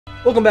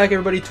Welcome back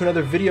everybody to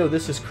another video.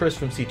 This is Chris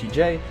from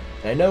CTJ,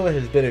 and I know it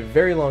has been a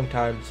very long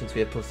time since we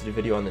have posted a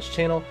video on this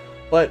channel,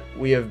 but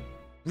we have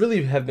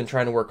been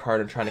trying to work hard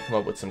and trying to come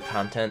up with some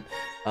content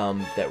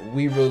that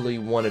we really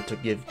wanted to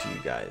give to you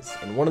guys.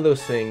 And one of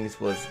those things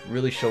was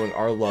really showing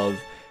our love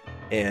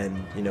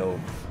and you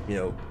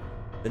know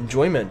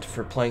enjoyment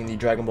for playing the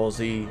Dragon Ball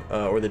Z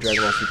or the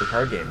Dragon Ball Super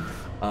card game.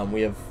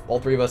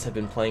 All three of us have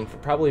been playing for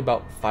probably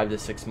about 5 to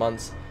 6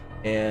 months.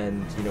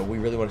 And we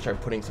really want to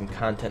start putting some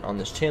content on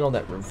this channel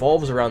that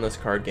revolves around this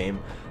card game,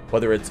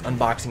 whether it's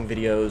unboxing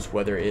videos,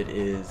 whether it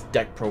is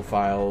deck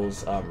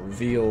profiles,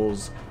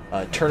 reveals,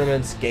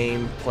 tournaments,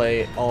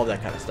 gameplay, all of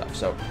that kind of stuff.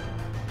 So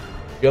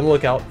be on the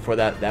lookout for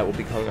that. That will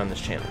be coming on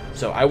this channel.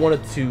 So I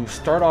wanted to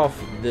start off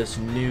this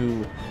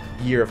new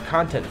year of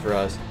content for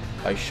us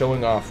by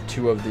showing off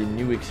 2 of the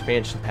new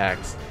expansion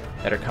packs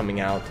that are coming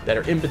out that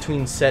are in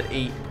between set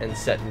 8 and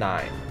set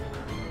 9.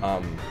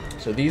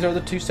 So these are the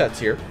 2 sets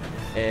here.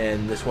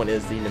 And this one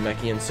is the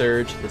Namekian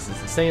Surge. This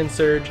is the Saiyan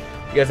Surge.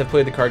 You guys have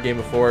played the card game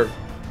before.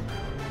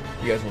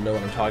 You guys will know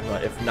what I'm talking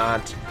about. If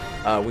not,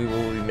 we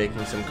will be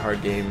making some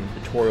card game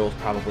tutorials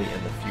probably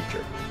in the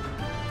future.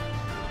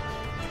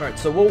 Alright,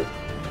 so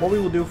what we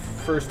will do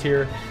first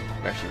here,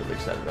 I'm actually really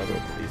excited about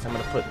both of these. I'm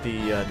going to put the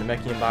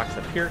Namekian box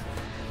up here,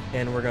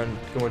 and we're going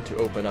to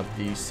open up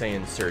the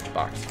Saiyan Surge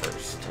box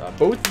first.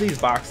 Both of these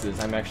boxes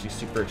I'm actually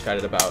super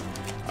excited about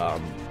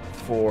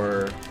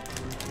for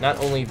not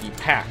only the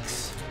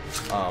packs,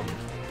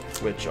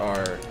 which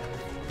are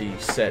the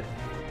set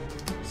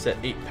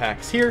 8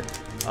 packs here,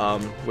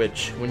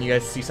 which when you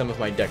guys see some of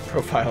my deck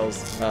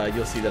profiles,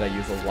 you'll see that I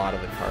use a lot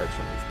of the cards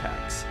from these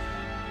packs.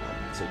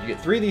 So you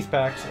get 3 of these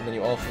packs, and then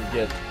you also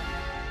get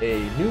a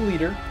new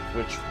leader,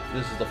 which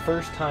this is the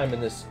first time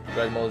in this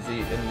Dragon Ball Z,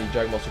 in the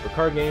Dragon Ball Super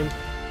card game,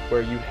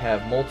 where you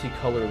have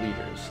multicolor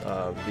leaders.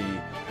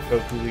 The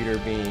Goku leader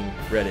being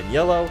red and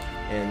yellow,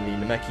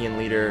 and the Namekian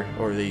leader,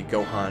 or the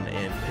Gohan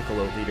and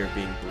Piccolo leader,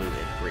 being blue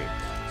and green.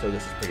 So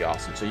this is pretty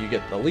awesome. So you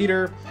get the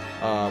leader,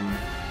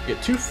 you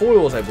get 2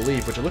 foils, I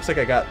believe, which it looks like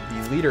I got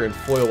the leader in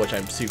foil, which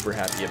I'm super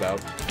happy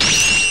about. Get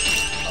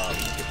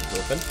this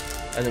open,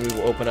 and then we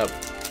will open up.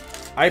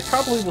 I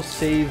probably will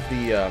save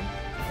the. A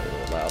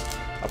little loud.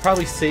 I'll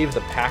probably save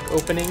the pack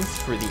openings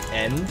for the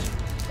end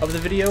of the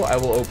video. I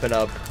will open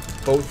up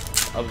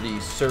both of the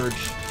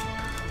Surge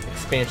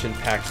expansion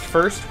packs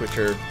first, which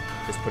are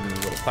just put in a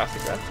little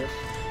plastic wrap here,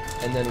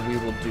 and then we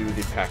will do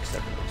the packs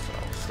separately. So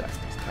I'll stack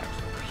these packs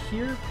over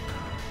here.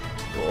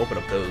 We'll open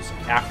up those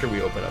after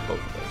we open up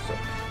both of those. So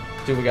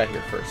let's see what we got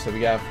here first. So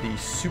we have the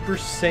Super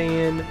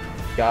Saiyan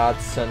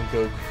God Son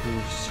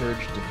Goku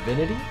Surge of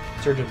Divinity,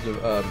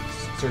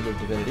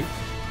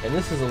 and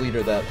this is a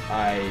leader that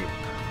I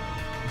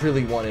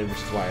really wanted, which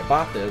is why I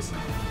bought this.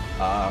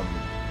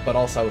 But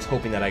also I was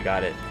hoping that I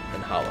got it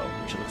in Hollow,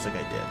 which it looks like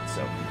I did.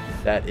 So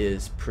that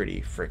is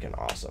pretty freaking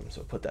awesome.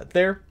 So put that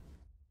there,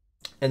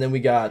 and then we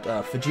got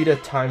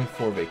Vegeta Time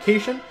for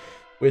Vacation,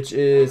 which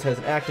has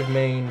an active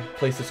main.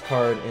 Place this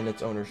card in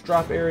its owner's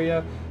drop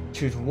area.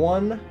 Choose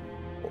 1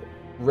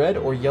 red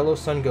or yellow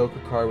Son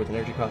Goku card with an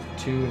energy cost of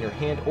 2 in your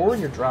hand or in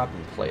your drop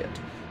and play it.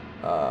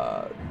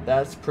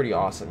 That's pretty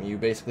awesome. You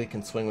basically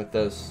can swing with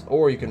this,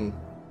 or you can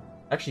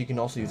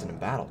also use it in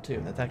battle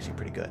too. That's actually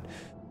pretty good.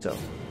 So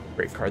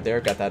great card there.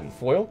 Got that in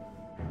foil.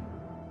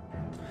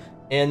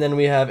 And then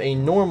we have a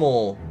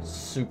normal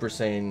Super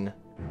Saiyan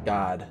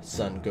God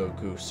Son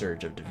Goku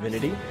Surge of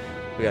Divinity.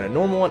 We got a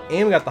normal one,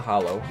 and we got the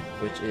hollow,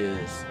 which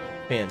is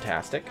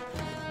fantastic.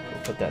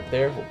 We'll put that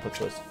there. We'll put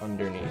this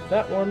underneath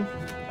that one.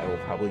 I will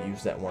probably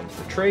use that one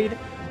for trade,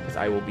 because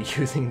I will be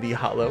using the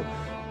hollow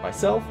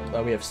myself.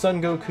 We have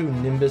Son Goku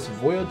Nimbus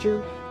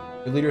Voyager.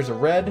 Your leader is a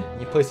red.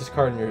 You place this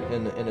card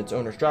in its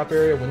owner's drop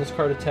area. When this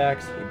card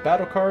attacks a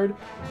battle card,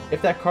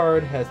 if that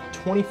card has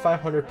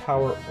 2,500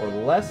 power or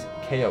less,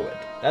 KO it.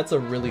 That's a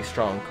really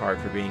strong card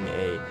for being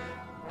a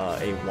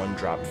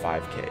 1-drop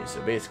 5k.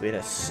 So basically it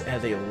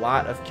has a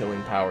lot of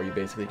killing power. You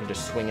basically can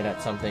just swing it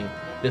at something.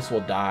 This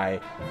will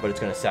die, but it's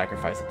going to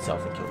sacrifice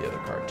itself and kill the other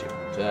card too.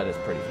 So that is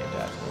pretty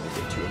fantastic.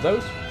 You get 2 of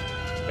those.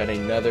 Got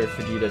another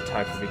Vegeta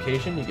Time for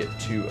Vacation. You get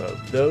 2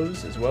 of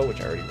those as well, which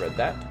I already read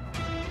that.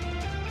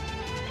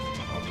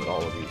 I'll put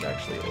all of these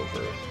actually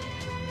over,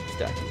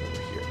 stacking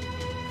over here.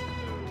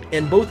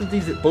 And both of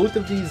these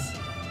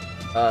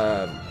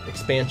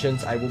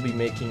expansions, I will be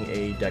making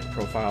a deck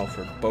profile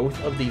for both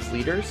of these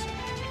leaders.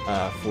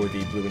 For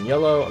the blue and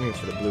yellow,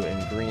 for the blue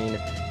and green,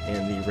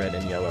 and the red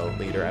and yellow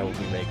leader, I will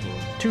be making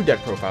 2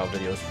 deck profile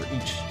videos for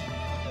each.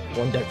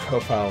 1 deck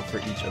profile for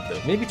each of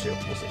those, maybe 2.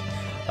 We'll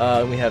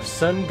see. We have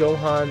Son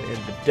Gohan and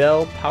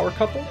Videl Power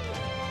Couple.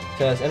 It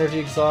has energy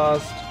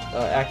exhaust,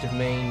 active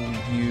main.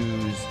 You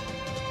use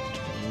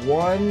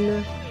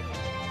 1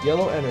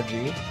 yellow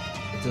energy.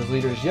 If this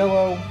leader is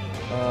yellow,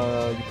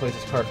 you place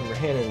this card from your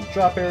hand in the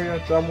drop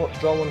area. Draw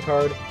 1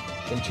 card,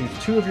 then choose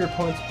 2 of your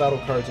opponent's battle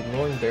cards,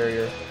 ignoring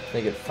barrier.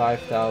 They get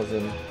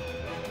 5,000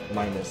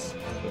 minus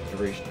the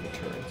duration of the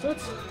turn. So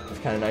that's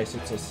kind of nice.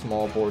 It's a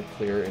small board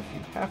clear if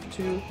you have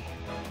to.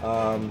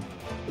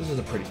 This is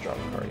a pretty strong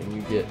card, and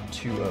you get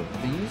 2 of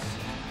these.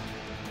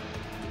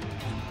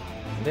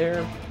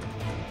 there.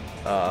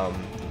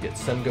 You get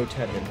Sun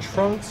Goten and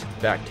Trunks,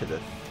 back to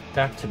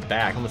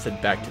back. I almost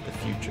said Back to the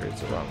Future,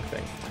 it's the wrong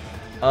thing.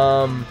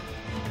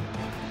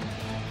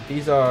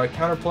 These are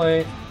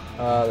counterplay.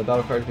 The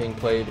battle card being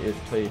played is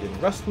played in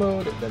rest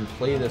mode, then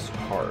play this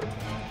card.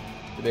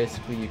 So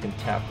basically you can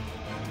tap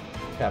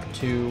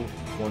 2,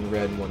 1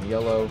 red, 1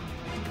 yellow,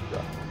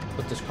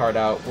 put this card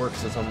out,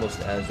 works as almost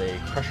as a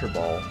pressure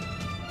ball,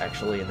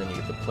 actually, and then you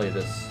get to play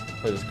this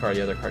card,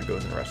 the other card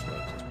goes in rest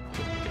mode.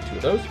 So you get 2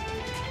 of those.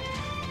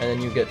 And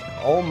then you get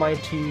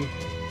Almighty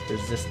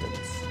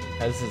Resistance.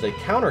 Now, this is a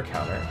counter,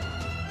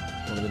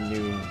 one of the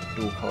new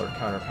dual color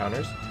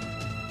counters.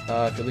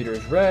 If your leader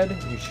is red,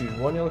 you choose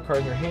 1 yellow card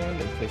in your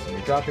hand and place it in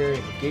your drop area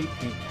and negate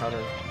the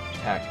counter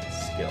attack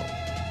skill.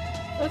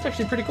 That's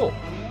actually pretty cool.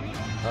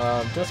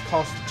 Does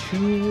cost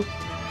 2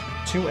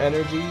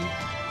 energy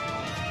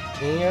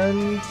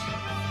and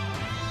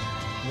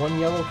 1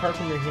 yellow card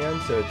from your hand,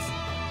 so it's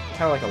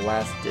kind of like a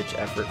last ditch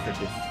effort for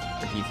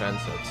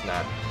defense, so it's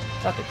not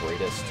the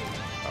greatest.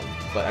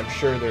 But I'm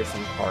sure there's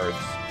some cards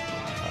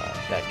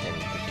that can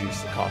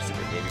reduce the cost of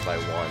it maybe by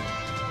 1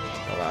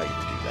 and allow you to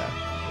do that.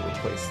 So we'll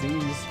place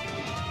these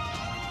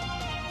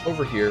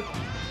over here.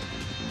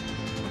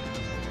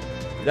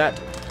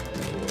 That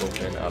will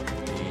open up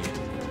the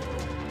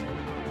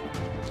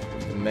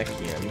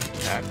Namekian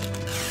pack.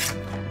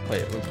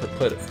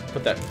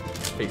 Put that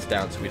face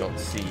down so we don't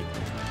see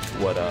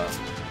what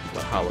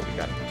holo we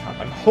got at the top.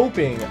 I'm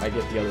hoping I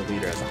get the other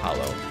leader as a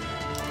holo.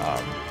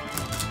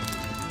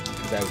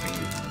 That would be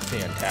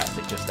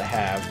fantastic just to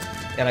have,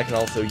 and I can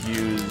also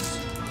use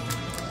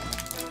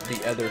the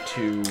other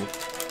 2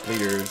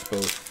 leaders,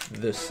 both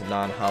this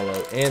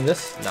non-holo and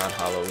this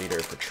non-holo leader,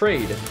 for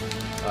trade.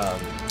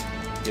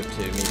 Give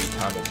to maybe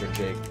Thomas or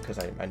Jake, because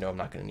I know I'm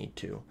not going to need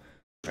to.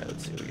 Alright,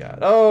 let's see what we got.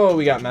 Oh,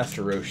 we got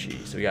Master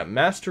Roshi. So we got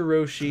Master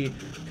Roshi,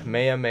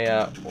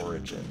 Kamehameha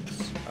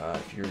Origins.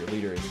 If your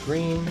leader is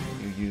green,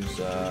 you use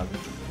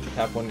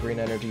tap 1 green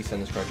energy,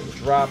 send this card to the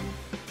drop.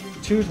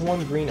 Choose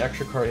 1 green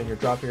extra card in your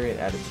drop area and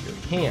add it to your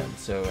hand.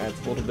 So it adds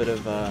a little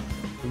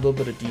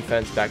bit of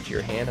defense back to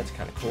your hand. That's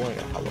kind of cool. I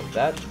gotta love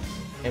that.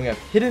 And we have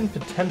Hidden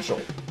Potential.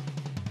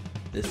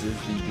 This is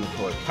the dual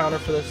color counter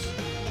for this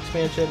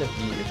expansion.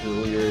 If your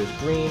leader is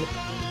green,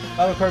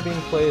 battle card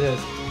being played has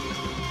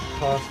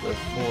cost of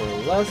 4 or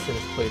less and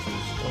is placed in the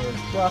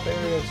orange drop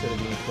area instead of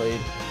being played.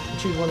 You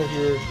choose 1 of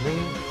your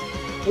green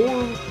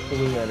or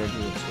blue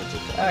energy and switch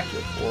it to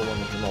active, or 1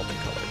 of your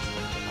multicolors.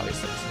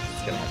 Obviously, since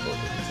it's gonna have both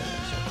of these in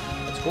there, so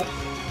that's cool.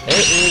 There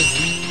is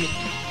the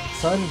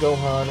Sun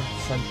Gohan,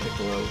 Sun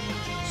Piccolo,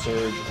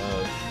 Surge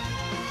of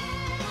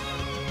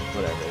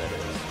whatever that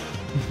is.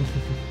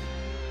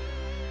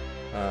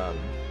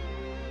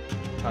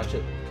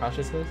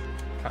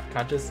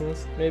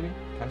 Consciousness, maybe?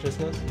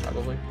 Consciousness?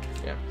 Probably.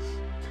 Yeah.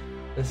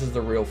 This is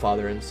the real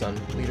father and son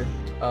leader.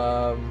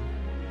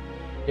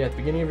 Yeah, at the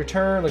beginning of your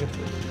turn, look at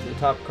the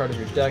top card of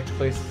your deck,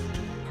 place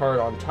a card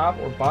on top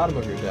or bottom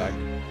of your deck,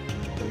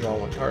 and draw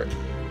 1 card.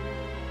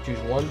 Choose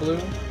 1 blue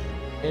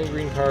and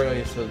green card. Oh,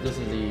 yeah, so this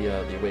is the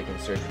Awakened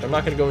Surge. I'm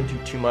not going to go into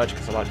too much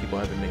because a lot of people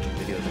have been making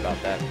videos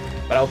about that,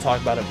 but I'll talk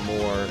about it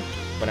more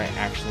when I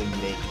actually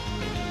make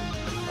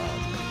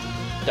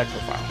a deck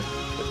profile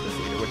with this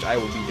leader, which I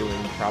will be doing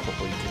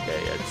probably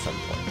today at some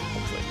point,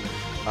 hopefully.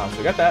 So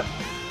we got that.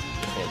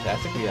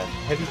 Fantastic. We have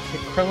Heavy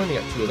Kick Krillin. You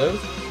got 2 of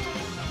those.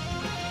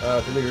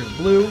 If your leader is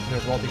blue,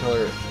 there's a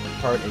multicolor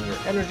card in your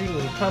energy.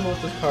 When you combo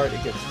with this card,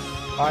 it gets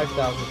 5,000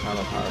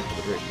 combo power for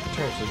the duration of the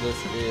turn. So this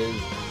is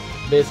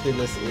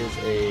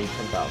a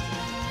 10,000.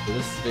 So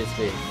this is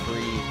basically a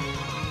free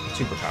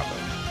super combo,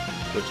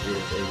 which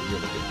is a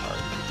really good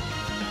card.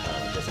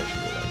 I guess I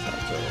should realize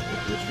that. So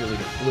if your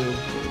leader is blue,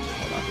 which is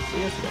one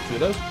obviously is, we got 2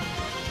 of those.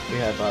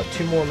 We have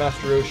 2 more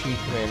Master Roshi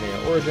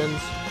Kamehameha Origins.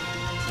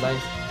 It's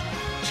nice.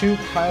 2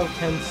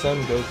 Kaioken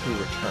Sun Goku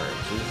Return.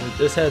 So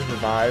this has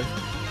Revive,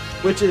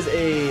 which is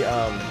a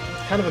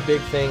kind of a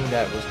big thing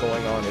that was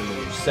going on in the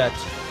new set.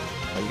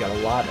 You got a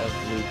lot of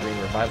blue-green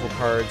revival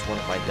cards. One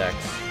of my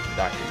decks,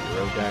 Dr.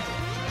 Hero deck,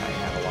 I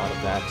have a lot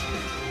of that.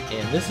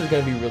 And this is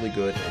going to be really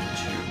good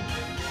into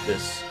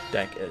this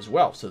deck as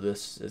well. So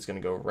this is going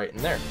to go right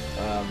in there.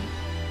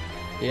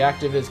 The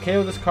active is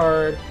KO this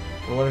card.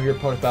 When one of your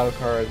opponent's battle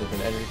cards with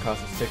an energy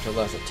cost of 6 or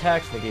less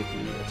attacks, negate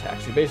the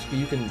attack. So basically,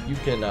 you can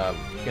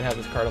have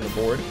this card on the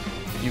board.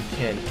 You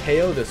can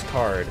KO this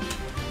card,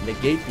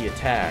 negate the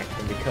attack,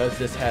 and because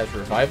this has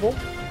Revive,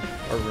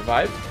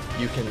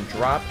 you can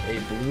drop a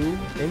blue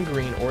and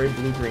green or a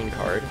blue-green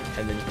card,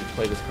 and then you can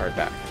play this card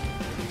back.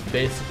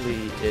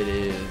 Basically, it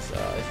is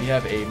if you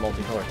have a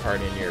multicolor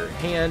card in your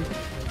hand,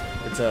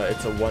 it's a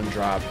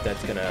 1-drop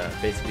that's gonna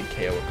basically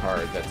KO a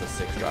card that's a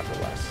 6-drop or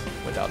less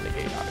without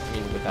negate. I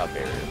mean, without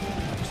barrier.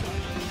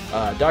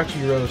 Dr.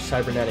 Hero's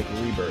Cybernetic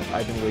Rebirth.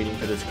 I've been waiting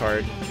for this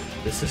card.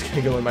 This is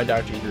gonna go in my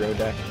Dr. Hero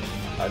deck.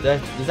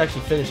 This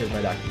actually finishes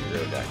my Dr.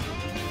 Hero deck.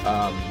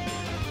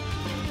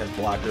 As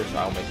blocker, so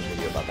I'll make a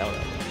video about that one.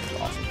 That's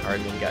an awesome card.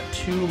 And then we got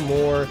 2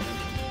 more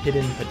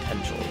Hidden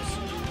Potentials.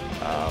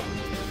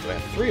 So we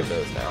have 3 of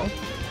those now,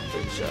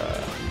 which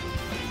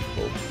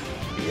will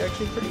be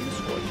actually pretty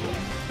useful.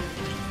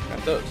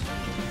 Got those.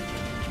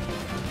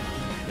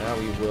 Now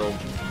we will...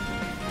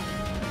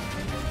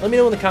 Let me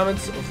know in the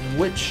comments of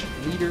which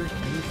leader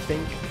you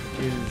think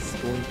is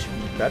going to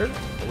be better,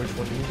 or which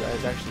one you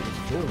guys actually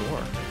enjoy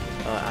more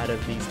out of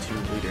these two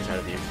leaders out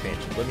of the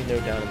expansion. Let me know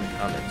down in the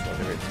comments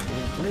whether it's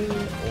blue-green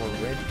or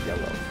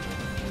red-yellow.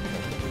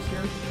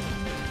 Here.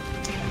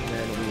 And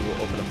then we will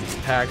open up these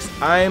packs.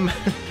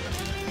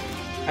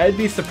 I'd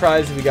be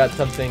surprised if we got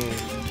something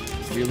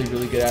really,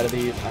 really good out of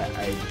these.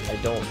 I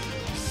don't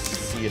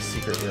see a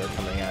secret rare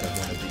coming out of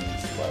one of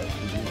these, but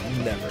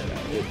you never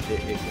know. It could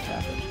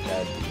happen.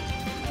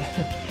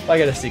 If I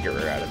get a secret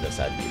rare out of this,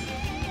 that'd be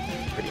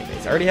pretty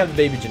amazing. I already have the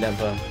baby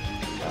Janempa.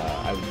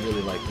 I would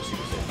really like the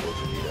Super Saiyan 4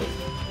 Vegeta.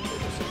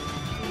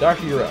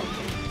 Dr. Euro.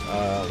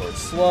 Lord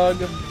Slug.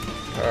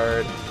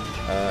 Card.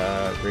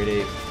 Grade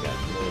 8. Got a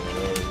million of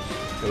those.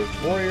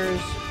 Coach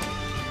Warriors.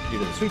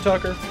 Vegeta the Sweet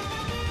Talker.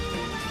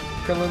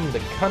 Krillin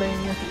the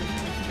Cunning.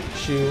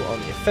 Shu on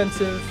the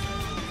offensive.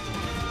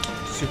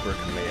 Super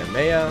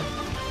Kamehameha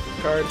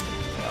card.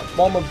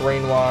 Bulma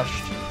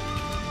Brainwashed.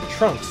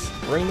 Trunks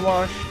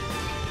Brainwashed.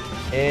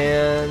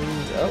 And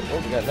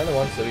oh, we got another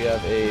one. So we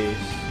have a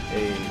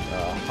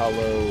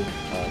hollow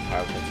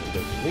Kaioken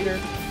Goku leader,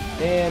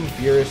 and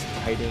Beerus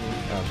biting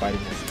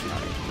his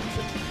time.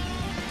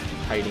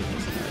 Hiding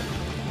his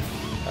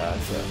time.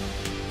 So that's a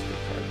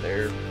good card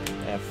there.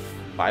 I have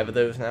 5 of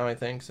those now, I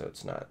think. So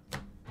it's not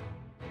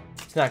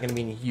going to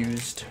be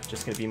used.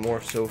 Just going to be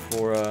more so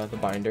for the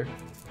binder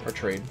or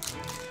trade.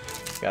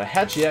 Got a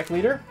Hachiyak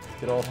leader.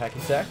 Good old Hacky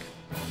Sack.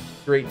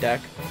 Great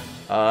deck.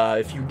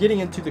 If you're getting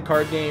into the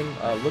card game,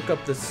 look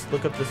up this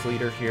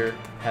leader here,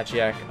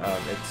 Hachiyak.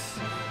 It's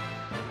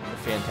a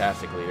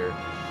fantastic leader.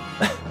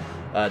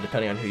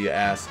 Depending on who you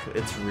ask,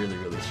 it's really,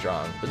 really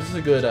strong. But this is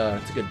a good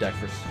deck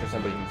for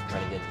somebody who's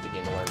trying to get into the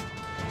game to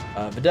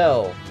learn.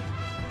 Videl,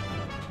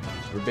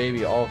 Super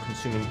Baby,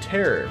 All-Consuming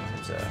Terror.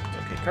 It's a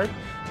okay card.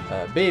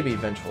 Baby,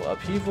 Vengeful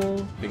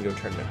Upheaval. Bingo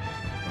Tournament.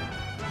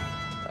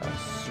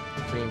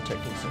 Supreme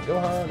Technique Son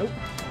Gohan. Nope.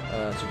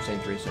 Super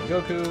Saiyan 3 Son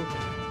Goku.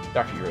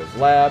 Dr. Euro's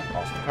Lab,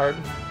 awesome card.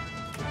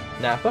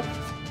 Nappa.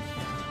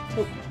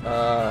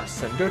 Oh,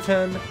 Sen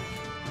Goten.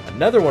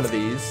 Another one of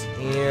these.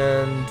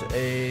 And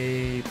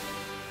a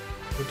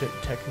Potent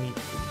Technique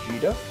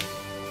Vegeta.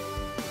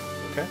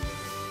 Okay.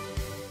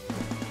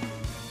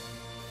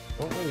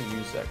 Don't really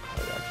use that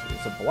card actually.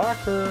 It's a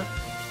blocker.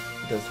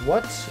 It does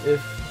what?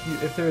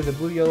 If there is a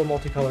blue-yellow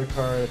multicolored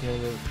card at the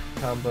end of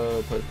the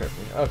combo, put it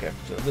correctly. Okay,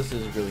 so this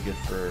is really good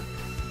for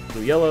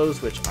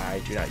blue-yellows, which I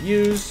do not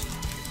use.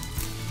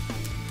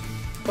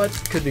 But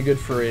could be good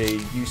for a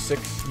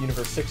U6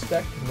 Universe 6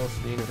 deck. Most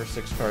of the Universe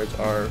 6 cards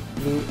are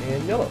blue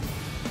and yellow.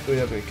 So we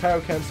have a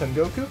Kaioken Son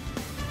Goku,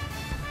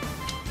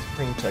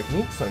 Supreme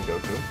Technique Son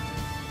Goku,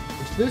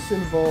 which this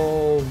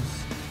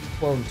involves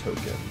clone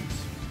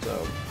tokens. So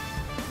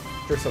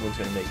I'm sure someone's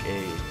going to make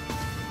a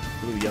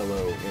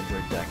blue-yellow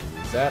Android deck and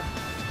use that.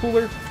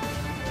 Cooler.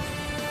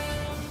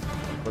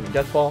 Living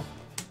Death Ball.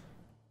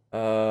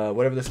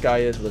 Whatever this guy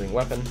is, Living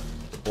Weapon.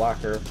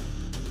 Blocker.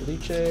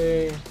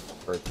 Liche.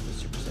 Birth of the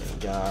Super Saiyan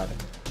God.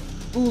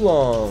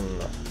 Oolong.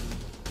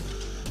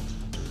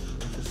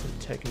 This is a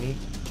technique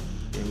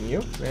in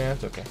you. Yeah,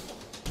 it's okay.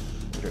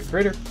 Android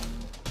Greater.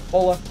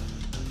 Bola.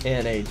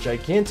 And a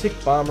gigantic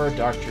bomber,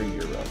 Dr.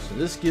 Euro. So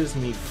this gives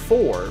me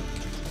 4,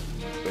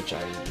 which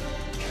I'm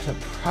gonna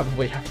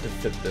probably have to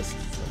fit this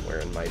somewhere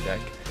in my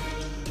deck.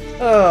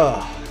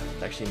 Oh,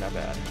 it's actually not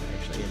bad. I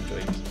actually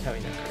enjoyed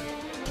having that card.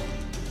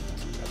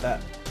 Got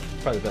that.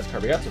 Probably the best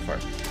card we got so far.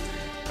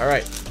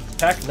 Alright,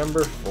 pack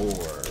number 4.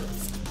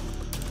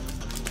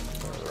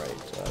 Alright,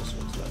 this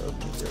one's not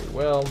opening very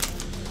well.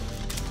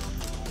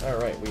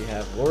 Alright, we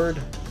have Lord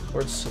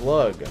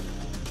Slug,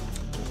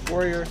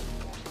 Warrior,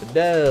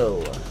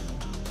 Videl,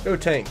 Go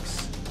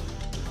Tanks.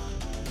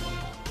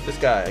 This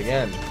guy,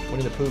 again,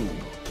 Winnie the Pooh.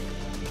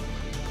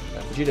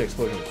 Vegeta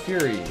Explosion of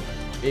Fury,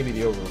 Baby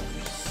the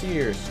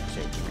Overseer, Super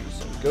Saiyan 3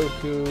 Son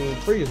Goku,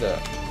 Frieza,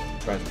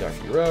 Rise of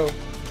Dr. Euro,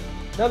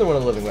 another one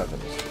of the Living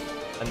Weapons,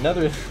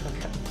 another,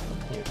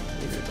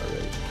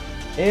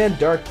 and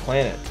Dark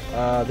Planet.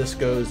 This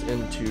goes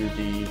into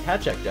the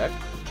Hachiyak deck.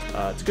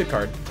 It's a good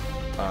card.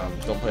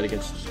 Don't play it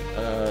against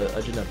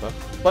a Janempa,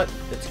 but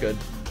it's good.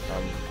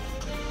 I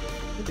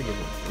think they give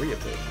him 3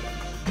 of those.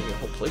 Maybe a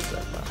whole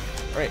playset. Wow.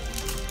 Alright,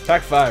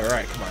 pack 5.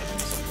 Alright, come on, give me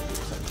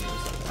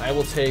something. I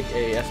will take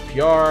a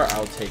SPR.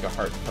 I'll take a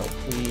Heartfelt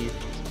Plea.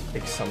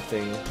 Take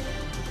something,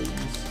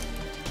 please.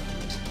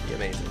 Be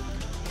amazing.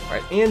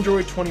 Alright,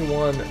 Android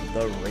 21,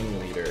 the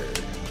Ringleader.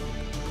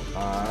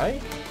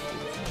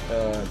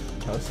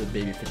 Oh, this is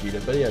Baby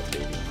Vegeta, but yeah, it's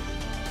Baby.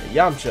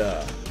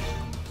 Yamcha.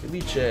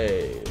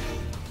 Liche.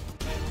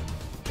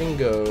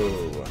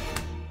 Bingo.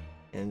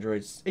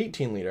 Android's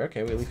 18 leader.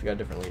 Okay, well, at least we got a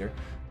different leader.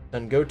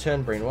 Then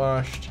Goten,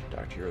 Brainwashed.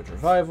 Dr. Euro's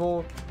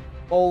Revival.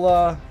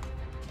 Bola.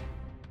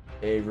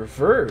 A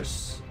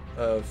reverse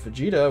of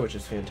Vegeta, which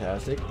is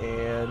fantastic,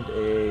 and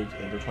a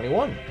Android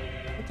 21.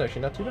 That's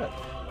actually not too bad.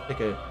 Take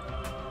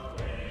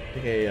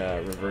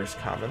a reverse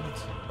common.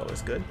 That's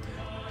always good.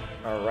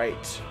 All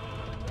right.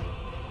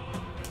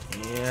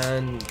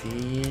 And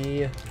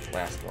the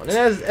last one. And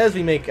as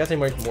I make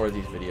more of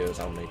these videos,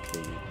 I'll make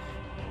the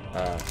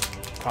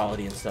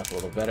quality and stuff a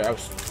little better. I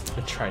was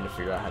trying to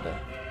figure out how to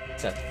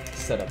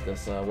set up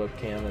this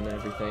webcam and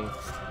everything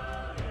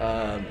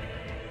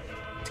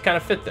to kind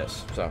of fit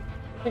this. So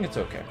I think it's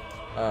okay.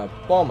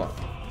 Balma,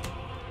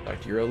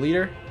 Dr. Euro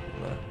leader,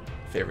 my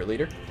favorite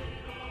leader.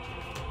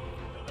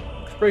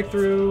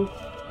 Breakthrough.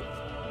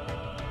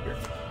 Here.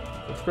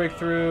 Let's break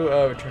through.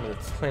 Return to the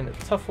planet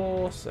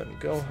Tuffle. Send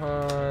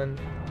Gohan.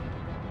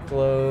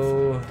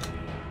 Glow.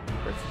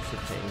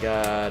 Supreme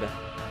God.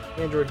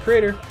 Android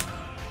Creator.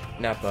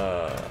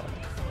 Nappa.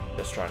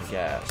 Destron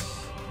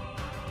Gas.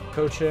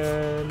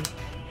 Kochen.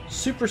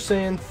 Super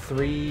Saiyan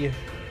 3.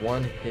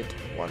 One Hit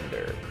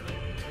Wonder.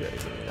 Let's go ahead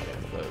and give me another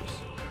one of those.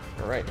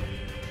 Alright.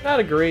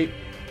 Not a great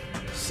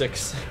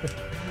six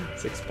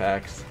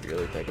packs, if you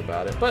really think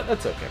about it, but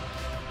that's okay.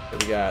 So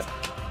we got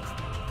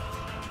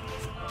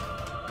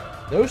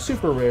no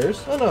super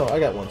rares. Oh no, I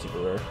got one super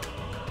rare.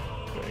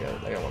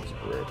 I got one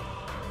super rare.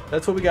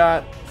 That's what we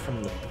got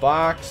from the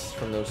box,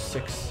 from those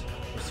six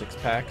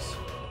packs.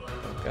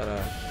 I've got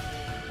a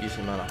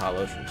decent amount of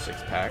hollows from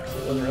 6 packs.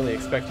 I wasn't really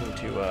expecting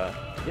to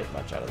get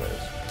much out of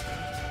those.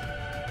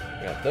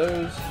 We got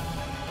those,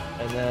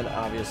 and then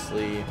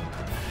obviously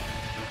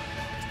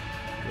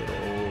good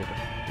old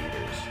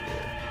leaders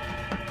here.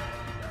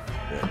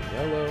 Red and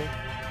yellow,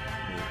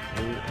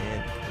 blue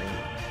and green.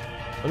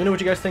 Let me know what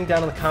you guys think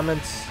down in the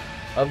comments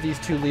of these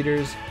 2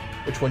 leaders,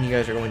 which one you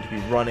guys are going to be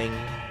running,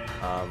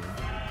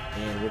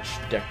 and which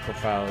deck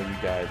profile you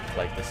guys would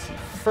like to see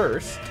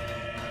first,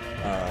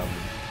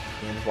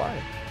 and why.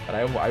 But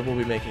I will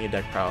be making a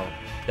deck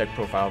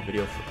profile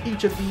video for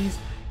each of these,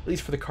 at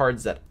least for the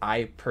cards that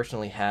I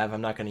personally have.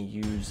 I'm not going to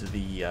use the,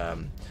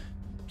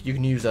 you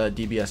can use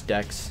DBS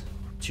decks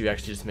to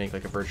actually just make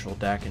like a virtual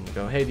deck and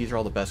go, hey, these are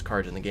all the best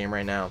cards in the game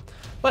right now.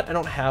 But I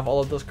don't have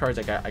all of those cards.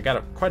 I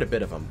got quite a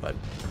bit of them, but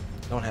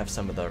I don't have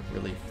some of the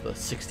really the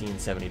 $60 and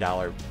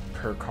 $70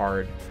 per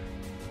card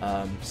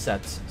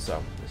sets.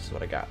 So this is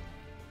what I got.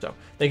 So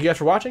thank you guys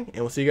for watching, and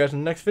we'll see you guys in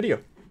the next video.